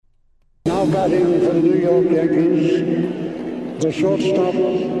Now batting for the New York Yankees, the shortstop,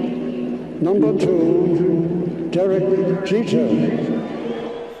 number 2, Derek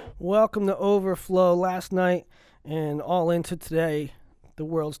Jeter. Welcome to Overflow. Last night and all into today, the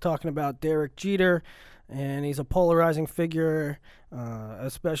world's talking about Derek Jeter, and he's a polarizing figure.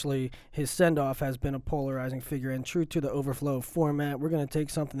 Especially his send-off has been a polarizing figure. And true to the Overflow format, we're going to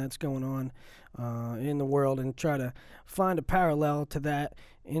take something that's going on in the world and try to find a parallel to that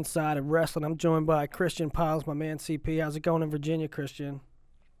inside of wrestling. I'm joined by Christian Piles, my man CP. How's it going in Virginia, Christian?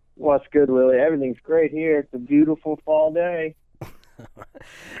 What's good, Willie? Everything's great here. It's a beautiful fall day.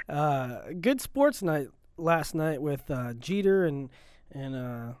 Good sports night last night with Jeter and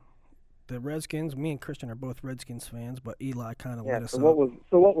the Redskins. Me and Christian are both Redskins fans, but Eli kind of let us up.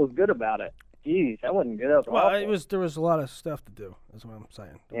 What was good about it? Jeez, that wasn't good. That was there was a lot of stuff to do, is what I'm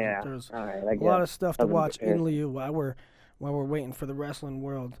saying. There was all right, a lot of stuff to watch in lieu while we're waiting for the wrestling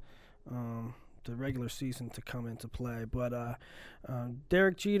world, the regular season to come into play. But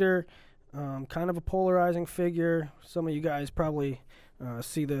Derek Jeter, kind of a polarizing figure. Some of you guys probably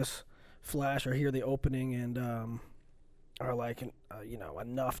see this flash or hear the opening and are like,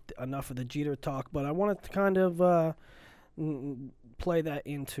 enough of the Jeter talk. But I wanted to kind of play that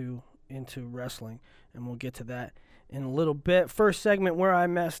into wrestling, and we'll get to that in a little bit. First segment where I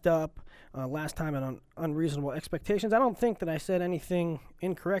messed up last time on Unreasonable Expectations. I don't think that I said anything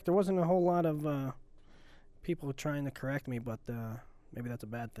incorrect. There wasn't a whole lot of people trying to correct me, but maybe that's a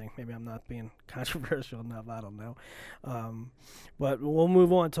bad thing. Maybe I'm not being controversial enough. I don't know. But we'll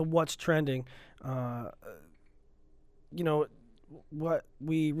move on to what's trending. What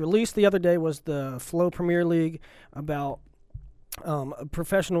we released the other day was the Flow Premier League about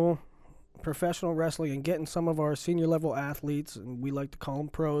professional wrestling and getting some of our senior level athletes, and we like to call them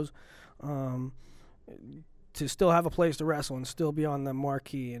pros, to still have a place to wrestle and still be on the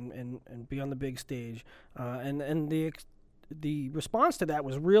marquee and be on the big stage. And the response to that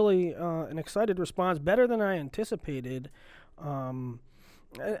was really an excited response, better than I anticipated. And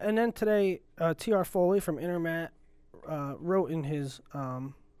then today, T.R. Foley from Intermat wrote in his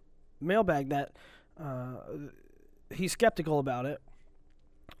mailbag that he's skeptical about it,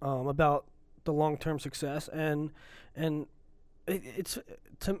 about the long-term success, and it's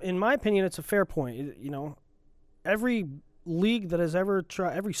in my opinion, it's a fair point. Every league that has ever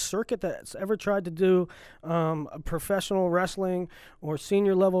tried, every circuit that's ever tried to do a professional wrestling or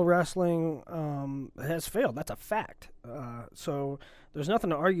senior level wrestling has failed. That's a fact. So there's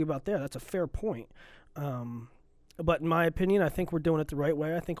nothing to argue about there. That's a fair point. But in my opinion, I think we're doing it the right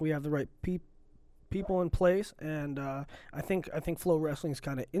way. I think we have the right people in place, and I think Flow Wrestling is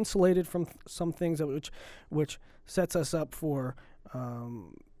kind of insulated from some things which sets us up for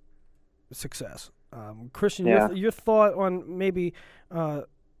success. Christian, your thought on maybe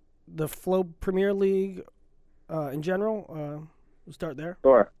the Flow Premier League in general? We'll start there.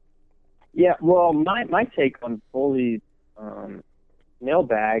 Sure. Yeah. Well, my take on Foley's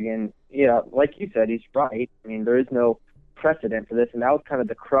mailbag, and like you said, he's right. I mean, there is no precedent for this, and that was kind of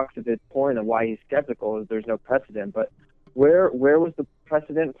the crux of his point of why he's skeptical, is there's no precedent. But where was the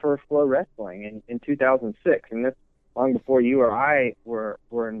precedent for Flow Wrestling in 2006? And that's long before you or I were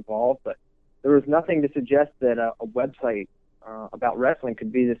involved, but there was nothing to suggest that a website about wrestling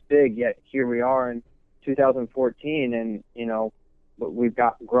could be this big, yet here we are in 2014, and we've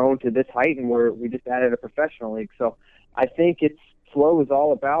grown to this height, and we just added a professional league. So I think Flow is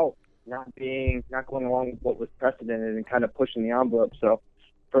all about not going along with what was precedented and kind of pushing the envelope. So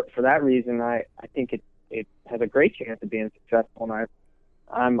for that reason, I think it has a great chance of being successful, and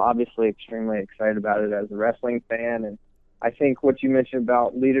I'm obviously extremely excited about it as a wrestling fan. And I think what you mentioned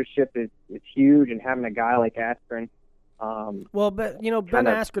about leadership is huge, and having a guy like Askren. Ben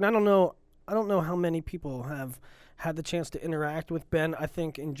Askren, I don't know how many people have had the chance to interact with Ben. I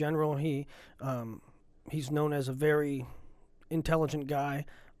think in general he's known as a very intelligent guy.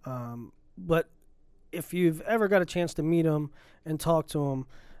 But if you've ever got a chance to meet him and talk to him,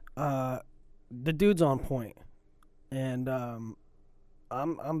 the dude's on point. And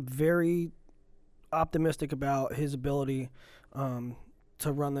I'm very optimistic about his ability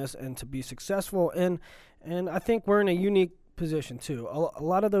to run this and to be successful. And I think we're in a unique position too. A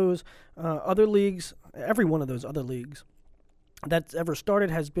lot of those other leagues, every one of those other leagues that's ever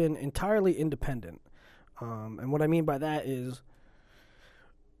started has been entirely independent. And what I mean by that is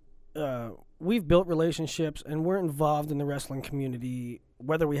we've built relationships and we're involved in the wrestling community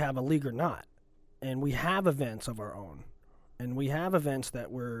whether we have a league or not. And we have events of our own. And we have events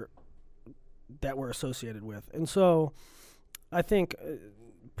that we're associated with. And so I think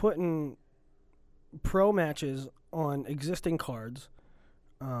putting pro matches on existing cards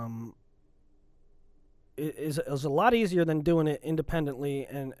is a lot easier than doing it independently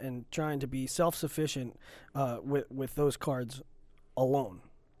and trying to be self-sufficient with those cards alone.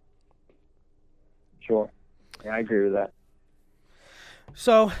 Sure. Yeah, I agree with that.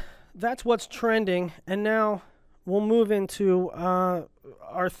 So that's what's trending, and now we'll move into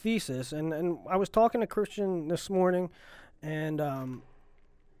our thesis. And I was talking to Christian this morning, and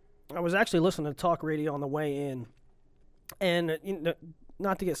I was actually listening to talk radio on the way in. And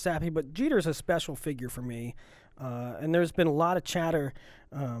not to get sappy, but Jeter's a special figure for me. And there's been a lot of chatter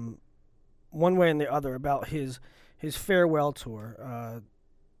one way and the other about his farewell tour.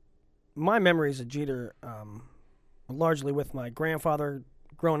 My memories of Jeter largely with my grandfather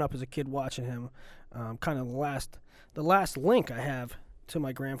growing up as a kid watching him. Kind of the last link I have to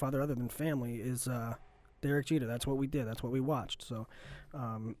my grandfather other than family is Derek Jeter. That's what we did. That's what we watched. So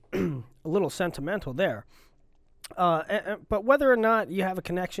a little sentimental there. But whether or not you have a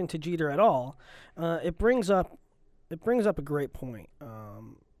connection to Jeter at all, it brings up a great point.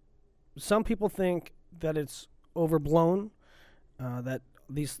 Some people think that it's overblown, that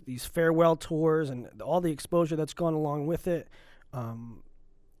these farewell tours and all the exposure that's gone along with it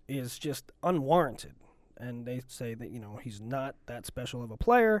is just unwarranted, and they say that he's not that special of a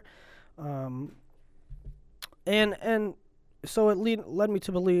player, and so it led me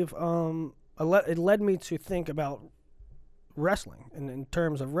to believe. It led me to think about wrestling in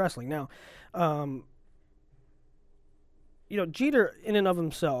terms of wrestling. Now, Jeter in and of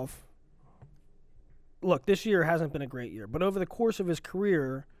himself, look, this year hasn't been a great year, but over the course of his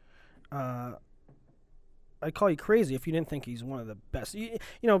career, I'd call you crazy if you didn't think he's one of the best.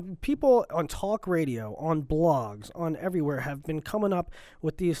 People on talk radio, on blogs, on everywhere have been coming up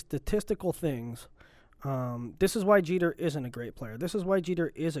with these statistical things. This is why Jeter isn't a great player. This is why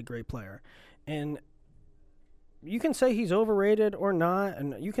Jeter is a great player. And you can say he's overrated or not,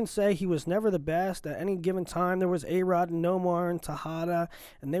 and you can say he was never the best. At any given time, there was A-Rod and Nomar and Tejada,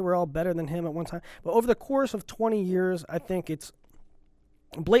 and they were all better than him at one time. But over the course of 20 years, I think it's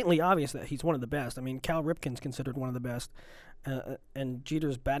blatantly obvious that he's one of the best. I mean, Cal Ripken's considered one of the best, and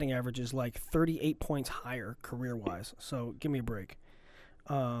Jeter's batting average is like 38 points higher career-wise. So give me a break.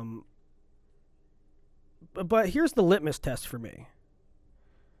 But here's the litmus test for me.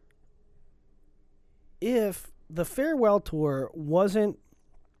 If the farewell tour wasn't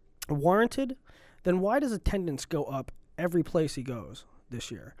warranted, then why does attendance go up every place he goes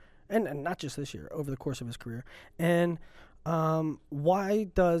this year? And not just this year, over the course of his career. And why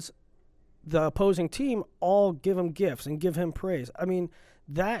does the opposing team all give him gifts and give him praise? I mean,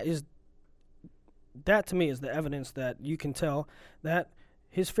 that to me is the evidence that you can tell that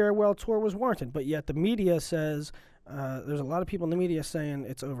his farewell tour was warranted. But yet the media says, there's a lot of people in the media saying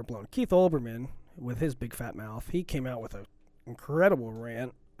it's overblown. Keith Olbermann, with his big fat mouth, he came out with an incredible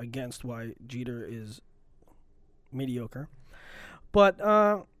rant against why Jeter is mediocre. But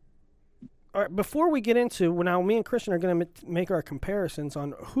all right, before we get into, now me and Christian are going to make our comparisons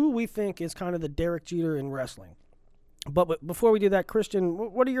on who we think is kind of the Derek Jeter in wrestling. But before we do that, Christian,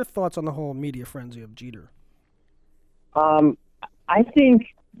 what are your thoughts on the whole media frenzy of Jeter? I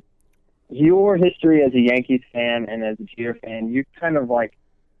think your history as a Yankees fan and as a Jeter fan, you kind of like,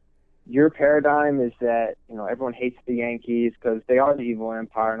 your paradigm is that, everyone hates the Yankees because they are the evil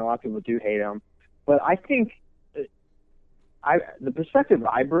empire, and a lot of people do hate them. But I think the perspective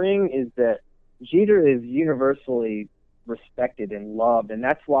I bring is that Jeter is universally respected and loved, and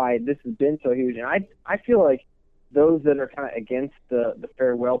that's why this has been so huge. And I feel like those that are kind of against the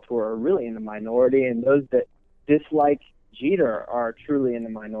farewell tour are really in the minority, and those that dislike Jeter are truly in the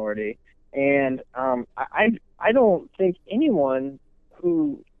minority. And I don't think anyone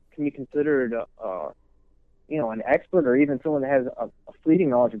who can be considered an expert or even someone that has a fleeting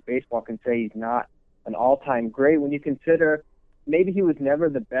knowledge of baseball can say he's not an all-time great. When you consider maybe he was never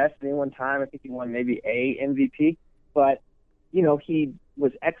the best at any one time, I think he won maybe a MVP, but he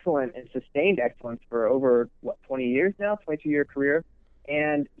was excellent and sustained excellence for over 20 years now, 22-year career,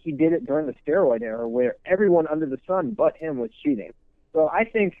 and he did it during the steroid era where everyone under the sun but him was cheating. So I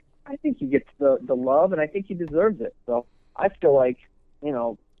think he gets the love, and I think he deserves it. So I feel like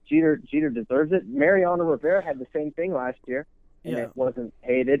Jeter deserves it. Mariano Rivera had the same thing last year, and it wasn't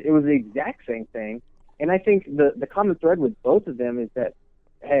hated. It was the exact same thing. And I think the common thread with both of them is that,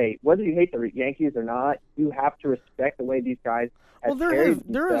 hey, whether you hate the Yankees or not, you have to respect the way these guys have carried themselves.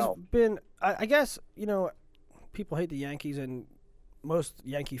 There has been, I guess, people hate the Yankees, and most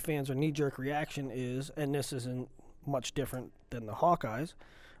Yankee fans' knee-jerk reaction is, and this isn't much different than the Hawkeyes,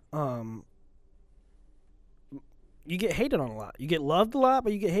 you get hated on a lot. You get loved a lot,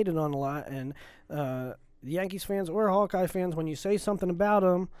 but you get hated on a lot. And the Yankees fans or Hawkeye fans, when you say something about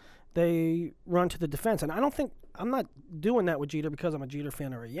them, they run to the defense. And I'm not doing that with Jeter because I'm a Jeter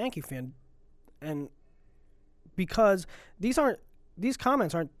fan or a Yankee fan, and because these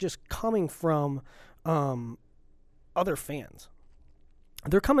comments aren't just coming from other fans.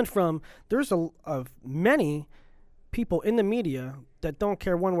 They're coming from there's many people in the media that don't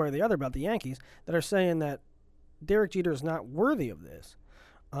care one way or the other about the Yankees that are saying that Derek Jeter is not worthy of this.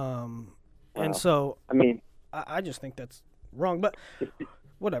 And so, I mean, I just think that's wrong, but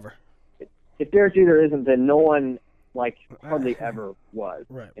whatever. If Derek Jeter isn't, then no one, hardly ever was,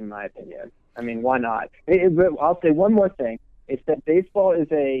 right, in my opinion. I mean, why not? I'll say one more thing. It's that baseball is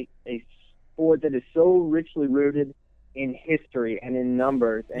a sport that is so richly rooted in history and in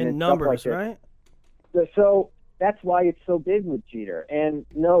numbers. And in numbers, like right? So that's why it's so big with Jeter. And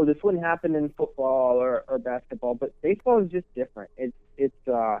no, this wouldn't happen in football or basketball, but baseball is just different. It's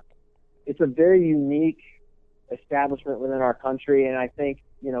a very unique establishment within our country, and I think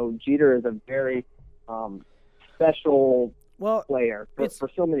Jeter is a very special player for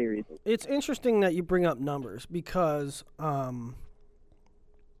so many reasons. It's interesting that you bring up numbers because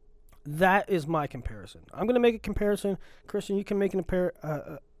that is my comparison. I'm going to make a comparison. Christian, you can make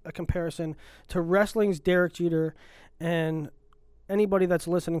a comparison to wrestling's Derek Jeter, and anybody that's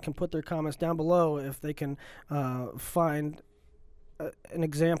listening can put their comments down below if they can find an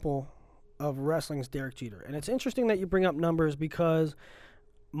example of wrestling's Derek Jeter. And it's interesting that you bring up numbers because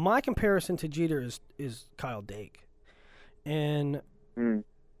my comparison to Jeter is Kyle Dake. And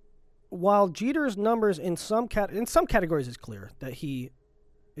while Jeter's numbers in some categories is clear that he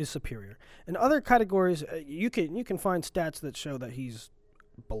is superior. In other categories, you can find stats that show that he's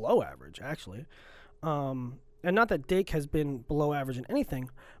below average, actually. And not that Dake has been below average in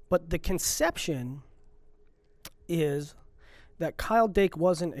anything, but the conception is that Kyle Dake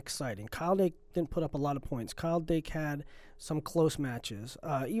wasn't exciting. Kyle Dake didn't put up a lot of points. Kyle Dake had some close matches.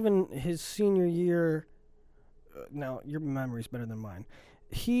 Even his senior year, now your memory's better than mine,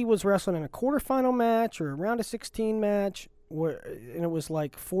 he was wrestling in a quarterfinal match or a round of 16 match, and it was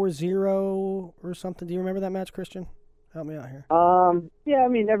like 4-0 or something. Do you remember that match, Christian? Help me out here. Yeah, I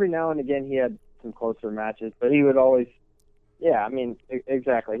mean, every now and again he had some closer matches, but he would always, yeah, I mean,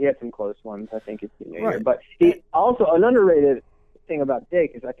 exactly. He had some close ones, I think, his senior year. But he also, an underrated thing about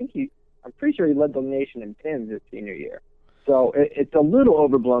Dake is I'm pretty sure he led the nation in pins his senior year. So it's a little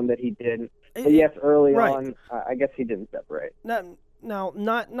overblown that he did. But yes, early on, I guess he didn't separate. Now,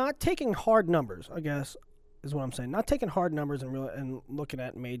 not taking hard numbers, I guess, is what I'm saying. Not taking hard numbers and looking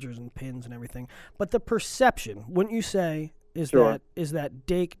at majors and pins and everything, but the perception, wouldn't you say, is that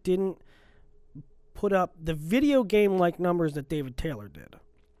Dake didn't put up the video game like numbers that David Taylor did?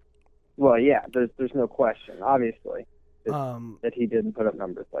 Well, yeah, there's no question, obviously, that he didn't put up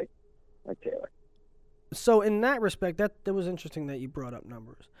numbers like Taylor. So in that respect, that was interesting that you brought up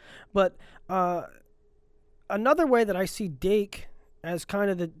numbers. But another way that I see Dake as kind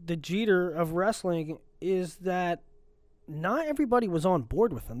of the Jeter of wrestling is that not everybody was on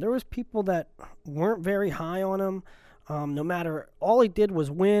board with him. There was people that weren't very high on him. No matter, all he did was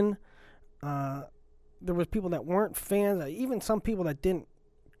win. There was people that weren't fans, even some people that didn't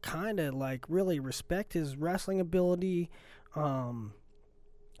kind of really respect his wrestling ability.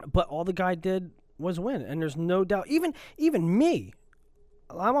 But all the guy did was win, and there's no doubt. Even me,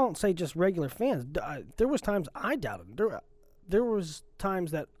 I won't say just regular fans. There was times I doubted him. There was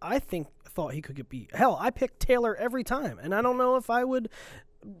times that I thought he could get beat. Hell, I picked Taylor every time, and I don't know if I would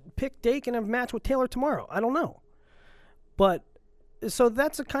pick Dake in a match with Taylor tomorrow. I don't know. But so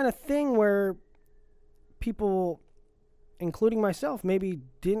that's the kind of thing where people, including myself, maybe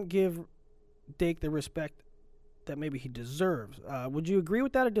didn't give Dake the respect that maybe he deserves. Would you agree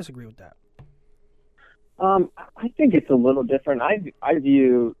with that or disagree with that? I think it's a little different. I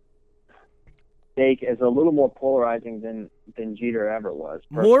view Dake as a little more polarizing than Jeter ever was.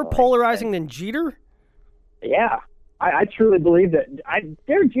 Personally. More polarizing than Jeter? Yeah. I truly believe that.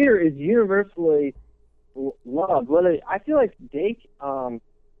 Derek Jeter is universally loved. I feel like Dake,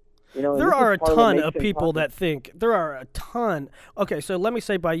 there are a ton of people that think. There are a ton. Okay, so let me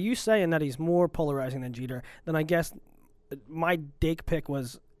say, by you saying that he's more polarizing than Jeter, then I guess my Dake pick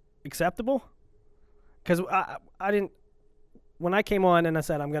was acceptable? Because I didn't, when I came on and I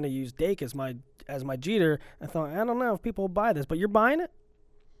said I'm going to use Dake as my Jeter, I thought, I don't know if people will buy this, but you're buying it?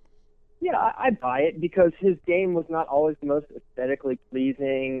 Yeah, I buy it because his game was not always the most aesthetically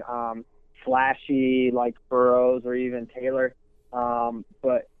pleasing, flashy like Burroughs or even Taylor.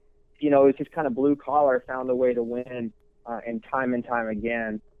 But, it's just kind of blue collar, found a way to win and time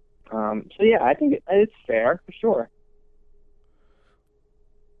again. So, yeah, I think it's fair for sure.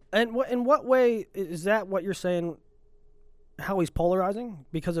 And in what way is that what you're saying how he's polarizing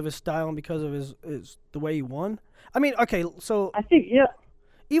because of his style and because of his the way he won? I mean, okay, so I think, yeah.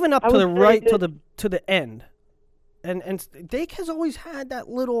 even up I to the would say right that- to the end, and Dake has always had that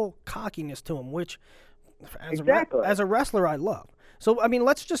little cockiness to him, which Exactly. as a wrestler I love. So I mean,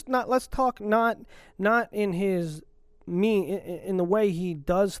 let's talk not in his in the way he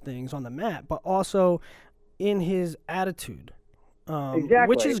does things on the mat, but also in his attitude, Exactly.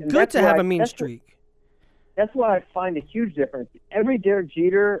 which is And good that's to have why- a mean that's streak. That's why I find a huge difference. Every Derek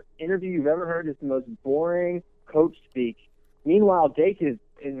Jeter interview you've ever heard is the most boring coach speak. Meanwhile, Dake is,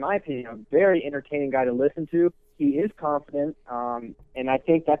 in my opinion, a very entertaining guy to listen to. He is confident, and I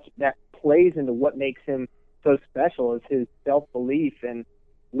think that plays into what makes him so special is his self-belief. And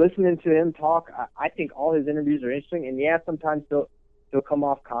listening to him talk, I think all his interviews are interesting. And yeah, sometimes he'll come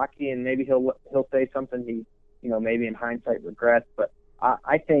off cocky, and maybe he'll say something he, maybe in hindsight regrets. But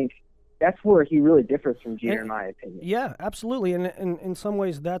I think that's where he really differs from Jeter, in my opinion. Yeah, absolutely. And in some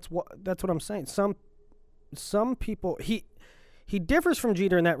ways, that's what I'm saying. Some people he differs from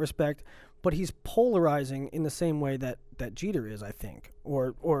Jeter in that respect, but he's polarizing in the same way that Jeter is, I think,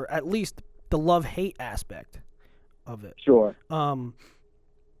 or at least the love-hate aspect of it. Sure. And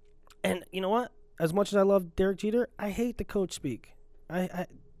you know what? As much as I love Derek Jeter, I hate the coach speak. I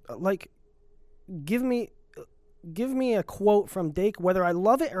like give me a quote from Dake, whether I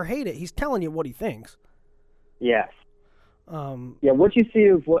love it or hate it. He's telling you what he thinks. Yes. Yeah, what you see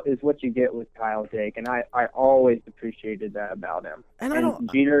is what you get with Kyle Dake, and I always appreciated that about him. And I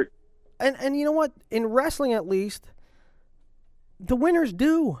don't Jeter. And you know what? In wrestling, at least, the winners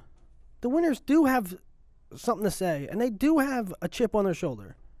do have something to say, and they do have a chip on their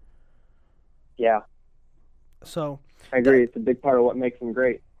shoulder. Yeah. So I agree. It's a big part of what makes them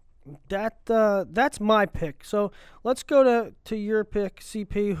great. That's my pick. So let's go to your pick,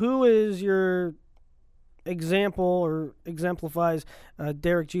 CP. Who is your example or exemplifies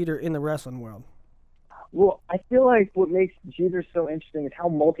Derek Jeter in the wrestling world? Well, I feel like what makes Jeter so interesting is how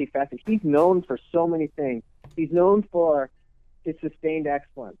multifaceted. He's known for so many things. He's known for his sustained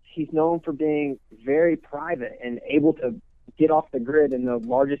excellence. He's known for being very private and able to get off the grid in the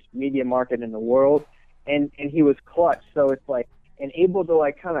largest media market in the world. And he was clutch. So it's like, and able to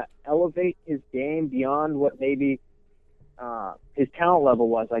like kind of elevate his game beyond what maybe his talent level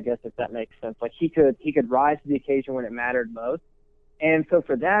was, I guess, if that makes sense. Like he could rise to the occasion when it mattered most. And so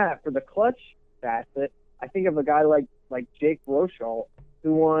for the clutch facet, I think of a guy like Jake Rochelle,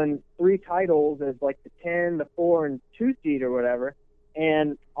 who won 3 titles as like the 10, the 4, and 2 seed or whatever,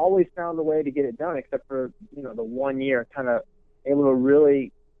 and always found a way to get it done, except for the 1 year, kind of able to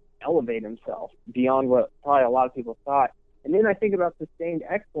really elevate himself beyond what probably a lot of people thought. And then I think about sustained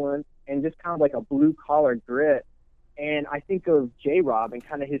excellence and just kind of like a blue-collar grit. And I think of J-Rob and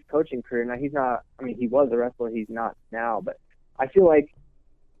kind of his coaching career. Now, he's not – I mean, he was a wrestler. He's not now. But I feel like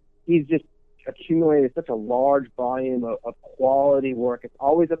he's just accumulated such a large volume of quality work. It's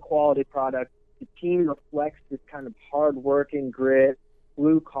always a quality product. The team reflects this kind of hard-working grit,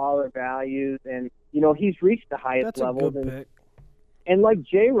 blue-collar values. And, he's reached the highest levels. That's a good pick. And like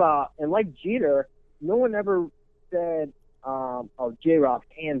J-Rob and like Jeter, no one ever said – J-Rob,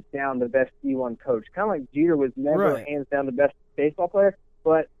 hands down the best D1 coach. Kind of like Jeter was never hands down the best baseball player,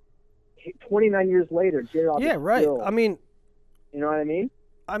 but 29 years later, J-Rob is still, I mean, you know what I mean?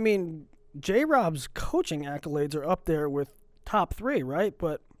 I mean, J-Rob's coaching accolades are up there with top 3, right?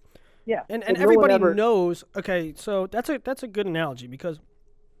 But yeah, and everybody knows. Okay, so that's a good analogy because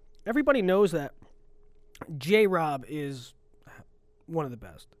everybody knows that J-Rob is one of the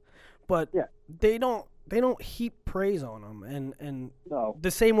best, but they don't heap praise on him, and no.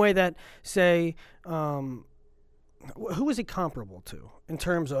 The same way that, say, who is he comparable to in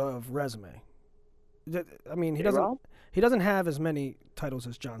terms of resume? I mean, he doesn't have as many titles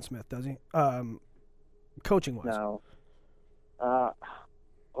as John Smith, does he? Coaching wise, no.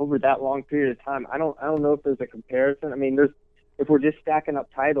 Over that long period of time, I don't know if there's a comparison. I mean, if we're just stacking up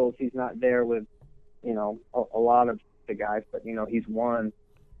titles, he's not there with a lot of the guys, but he's won.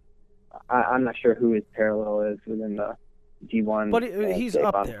 I'm not sure who his parallel is within the D1. But he's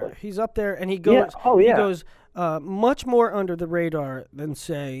up there. He's up there, and he goes. He goes much more under the radar than,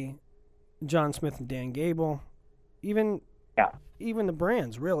 say, John Smith and Dan Gable, even the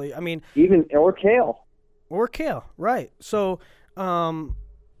Brands. Really, I mean, or Kale, right? So, all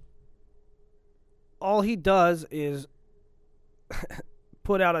he does is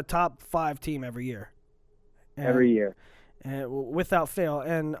put out a top 5 team every year. Without fail.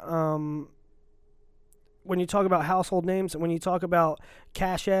 And when you talk about household names, when you talk about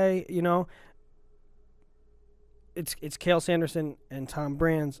cachet, it's Cale Sanderson and Tom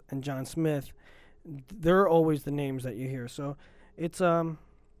Brands and John Smith they're always the names that you hear. So it's kind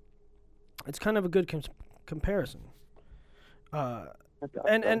of a good comparison.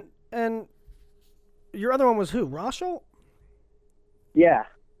 And your other one was who? Rosholt? Yeah.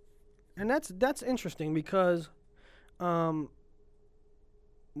 And that's interesting because when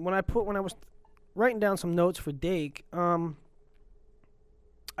I was writing down some notes for Dake, I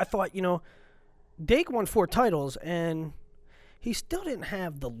thought, Dake won 4 titles and he still didn't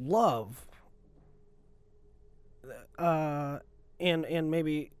have the love and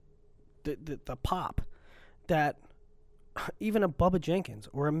maybe the pop that even a Bubba Jenkins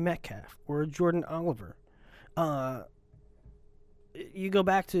or a Metcalf or a Jordan Oliver. You go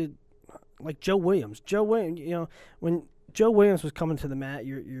back to like Joe Williams. Joe Williams, when Joe Williams was coming to the mat,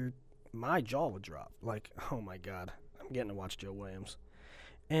 my jaw would drop. Like, oh my God, I'm getting to watch Joe Williams,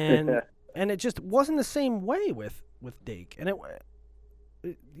 and it just wasn't the same way with Dake. And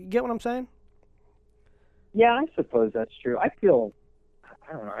you get what I'm saying? Yeah, I suppose that's true. I don't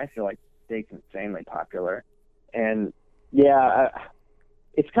know. I feel like Dake's insanely popular, and yeah,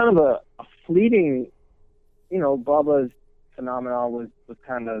 it's kind of a fleeting. Bubba's phenomenon was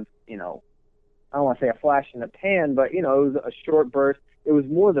kind of, I don't want to say a flash in the pan, but it was a short burst. It was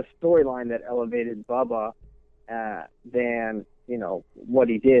more the storyline that elevated Bubba than what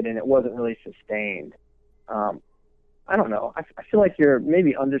he did, and it wasn't really sustained. I don't know. I feel like you're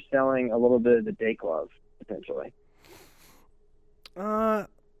maybe underselling a little bit of the Dake love potentially.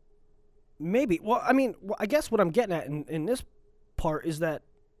 Maybe. Well, I guess what I'm getting at in this part is that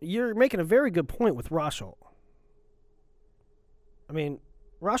you're making a very good point with Rosholt.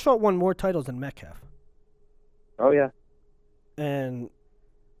 Rosholt won more titles than Metcalf. Oh yeah.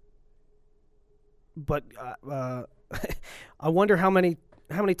 But I wonder how many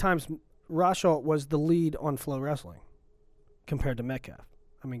times Rosholt was the lead on Flow Wrestling compared to Metcalf.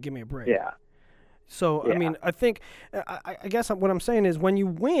 Give me a break. Yeah. So yeah. I think I guess what I'm saying is when you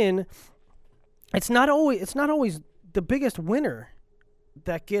win, it's not always the biggest winner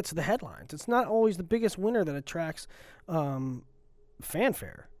that gets the headlines. It's not always the biggest winner that attracts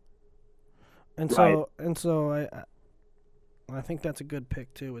fanfare. And so I think that's a good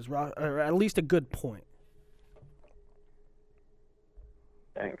pick too, or at least a good point.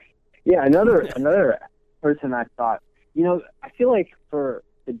 Thanks. Yeah, another person I thought, I feel like for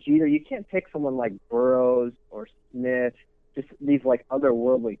the Jeter, you can't pick someone like Burroughs or Smith, just these like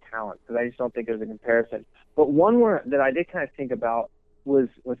otherworldly talents, because I just don't think there's a comparison. But one that I did kind of think about was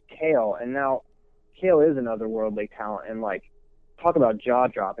Kale, and now Kale is an otherworldly talent, and like talk about jaw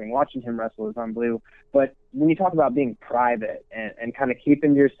dropping. Watching him wrestle is unbelievable. But when you talk about being private and kind of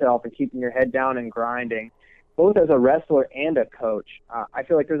keeping to yourself and keeping your head down and grinding, both as a wrestler and a coach, I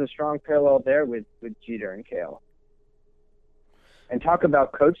feel like there's a strong parallel there with Jeter and Kale. And talk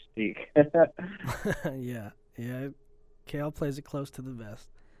about coach speak. Yeah. Kale plays it close to the vest.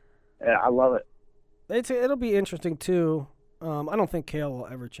 Yeah, I love it. It'll be interesting too. I don't think Kale will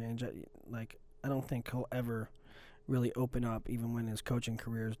ever change. I don't think he'll ever really open up, even when his coaching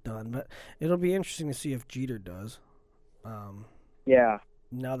career is done. But it'll be interesting to see if Jeter does. Yeah.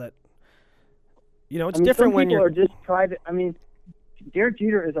 Now that it's different when people are just private. Derek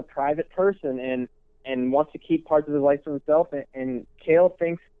Jeter is a private person and wants to keep parts of his life to himself. And Kale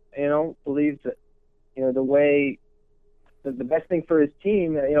thinks, believes that, the way, the best thing for his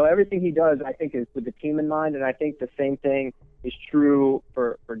team, everything he does, I think, is with the team in mind. And I think the same thing is true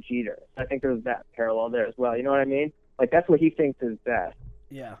for Jeter. I think there's that parallel there as well. You know what I mean? Like, that's what he thinks is best.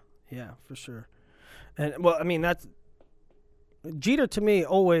 Yeah, for sure. And, well, that's Jeter, to me,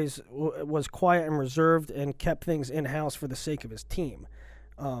 always was quiet and reserved and kept things in-house for the sake of his team.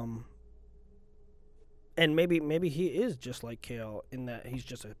 And maybe he is just like Kale in that he's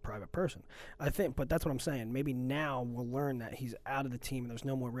just a private person. I think, but that's what I'm saying. Maybe now we'll learn that he's out of the team and there's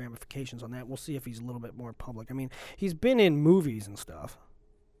no more ramifications on that. We'll see if he's a little bit more public. He's been in movies and stuff.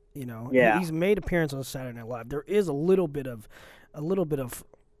 Yeah. He's made appearances on Saturday Night Live. There is a little bit of, I don't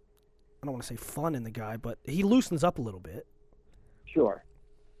want to say fun in the guy, but he loosens up a little bit. Sure.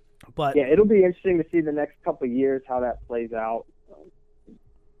 But yeah, it'll be interesting to see the next couple of years how that plays out.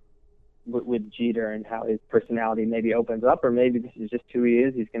 With Jeter and how his personality maybe opens up, or maybe this is just who he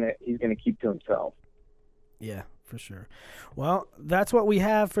is. He's gonna keep to himself. Yeah, for sure. Well, that's what we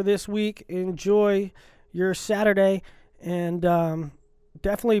have for this week. Enjoy your Saturday, and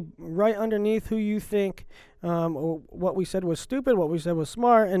definitely write underneath who you think what we said was stupid, what we said was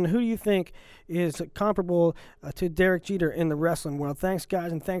smart, and who you think is comparable to Derek Jeter in the wrestling world. Thanks,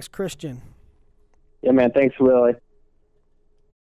 guys, and thanks, Christian. Yeah, man. Thanks, Willie.